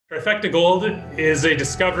Trifecta Gold is a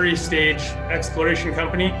discovery stage exploration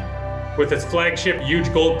company with its flagship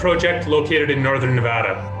Yuge Gold Project located in northern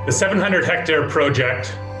Nevada. The 700-hectare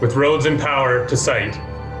project, with roads and power to site,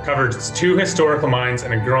 covers 2 historical mines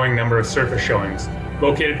and a growing number of surface showings,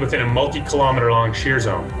 located within a multi-kilometer-long shear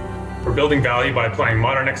zone. We're building value by applying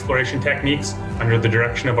modern exploration techniques under the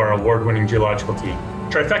direction of our award-winning geological team.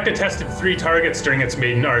 Trifecta tested 3 targets during its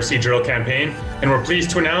maiden RC drill campaign, and we're pleased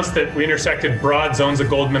to announce that we intersected broad zones of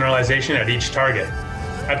gold mineralization at each target.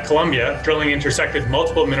 At Columbia, drilling intersected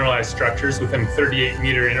multiple mineralized structures within a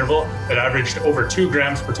 38-meter interval that averaged over 2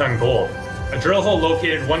 grams per ton gold. A drill hole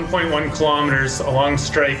located 1.1 kilometers along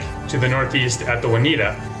strike to the northeast at the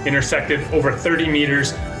Juanita intersected over 30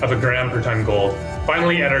 meters of a gram per ton gold.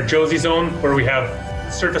 Finally, at our Josie zone, where we have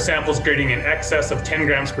surface samples grading in excess of 10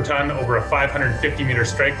 grams per ton over a 550-meter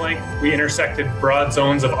strike length, we intersected broad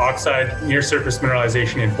zones of oxide near-surface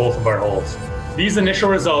mineralization in both of our holes. These initial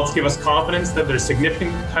results give us confidence that there's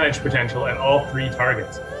significant tonnage potential at all 3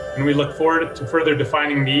 targets, and we look forward to further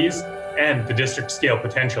defining these and the district-scale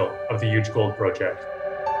potential of the Yuge Gold Project.